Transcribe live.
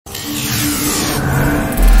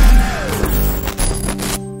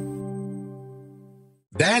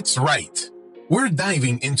That's right. We're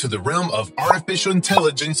diving into the realm of artificial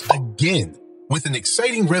intelligence again with an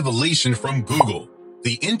exciting revelation from Google,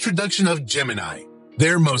 the introduction of Gemini,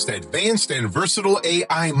 their most advanced and versatile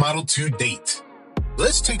AI model to date.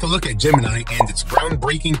 Let's take a look at Gemini and its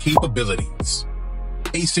groundbreaking capabilities.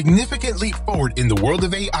 A significant leap forward in the world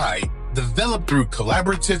of AI, developed through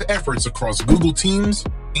collaborative efforts across Google teams,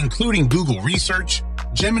 including Google Research,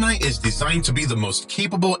 Gemini is designed to be the most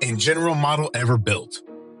capable and general model ever built.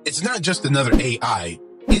 It's not just another AI,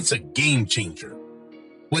 it's a game changer.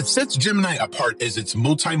 What sets Gemini apart is its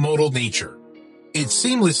multimodal nature. It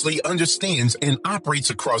seamlessly understands and operates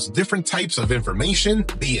across different types of information,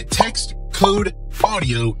 be it text, code,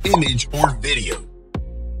 audio, image, or video.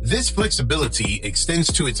 This flexibility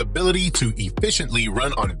extends to its ability to efficiently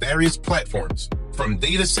run on various platforms, from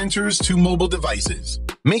data centers to mobile devices,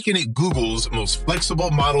 making it Google's most flexible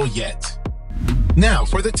model yet. Now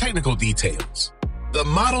for the technical details. The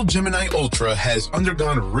model Gemini Ultra has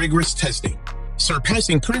undergone rigorous testing,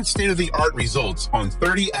 surpassing current state-of-the-art results on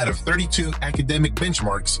 30 out of 32 academic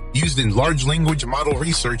benchmarks used in large language model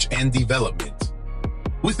research and development.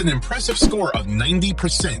 With an impressive score of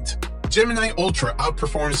 90%, Gemini Ultra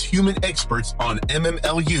outperforms human experts on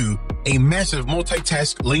MMLU, a massive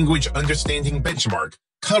multitask language understanding benchmark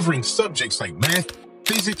covering subjects like math,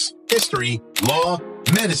 physics, history, law,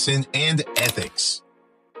 medicine, and ethics.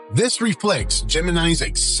 This reflects Gemini's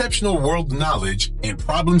exceptional world knowledge and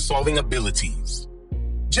problem-solving abilities.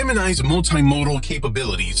 Gemini's multimodal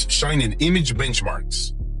capabilities shine in image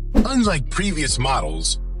benchmarks. Unlike previous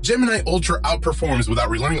models, Gemini Ultra outperforms without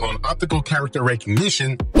relying on optical character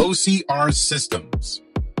recognition (OCR) systems.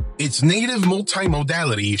 Its native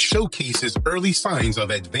multimodality showcases early signs of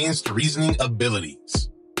advanced reasoning abilities.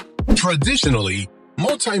 Traditionally,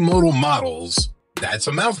 multimodal models, that's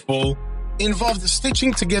a mouthful, involved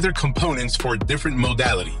stitching together components for different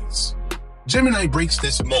modalities. Gemini breaks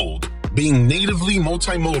this mold, being natively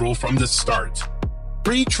multimodal from the start.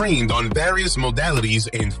 Pre-trained on various modalities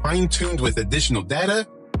and fine-tuned with additional data,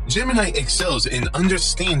 Gemini excels in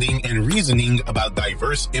understanding and reasoning about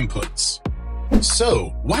diverse inputs.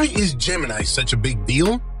 So, why is Gemini such a big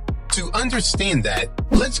deal? To understand that,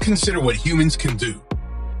 let's consider what humans can do.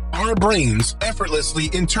 Our brains effortlessly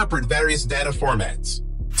interpret various data formats,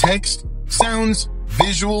 text, sounds,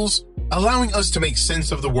 visuals, allowing us to make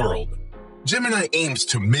sense of the world. Gemini aims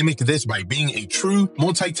to mimic this by being a true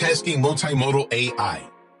multitasking multimodal AI.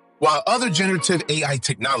 While other generative AI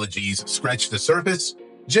technologies scratch the surface,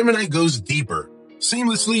 Gemini goes deeper,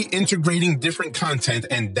 seamlessly integrating different content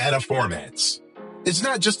and data formats. It's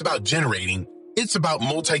not just about generating, it's about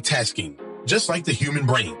multitasking, just like the human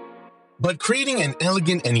brain. But creating an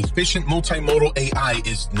elegant and efficient multimodal AI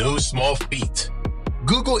is no small feat.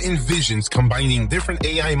 Google envisions combining different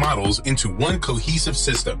AI models into one cohesive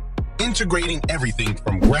system, integrating everything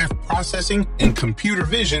from graph processing and computer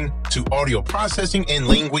vision to audio processing and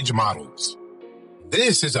language models.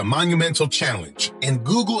 This is a monumental challenge, and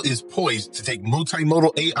Google is poised to take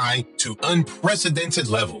multimodal AI to unprecedented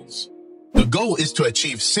levels. The goal is to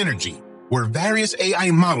achieve synergy, where various AI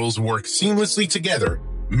models work seamlessly together,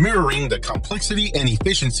 mirroring the complexity and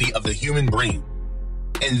efficiency of the human brain.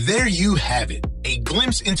 And there you have it, a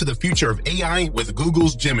glimpse into the future of AI with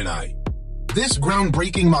Google's Gemini. This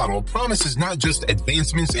groundbreaking model promises not just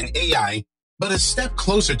advancements in AI, but a step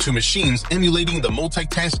closer to machines emulating the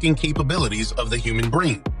multitasking capabilities of the human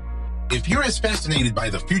brain. If you're as fascinated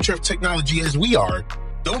by the future of technology as we are,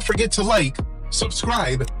 don't forget to like,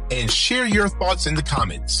 subscribe, and share your thoughts in the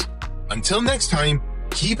comments. Until next time,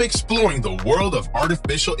 keep exploring the world of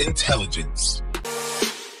artificial intelligence.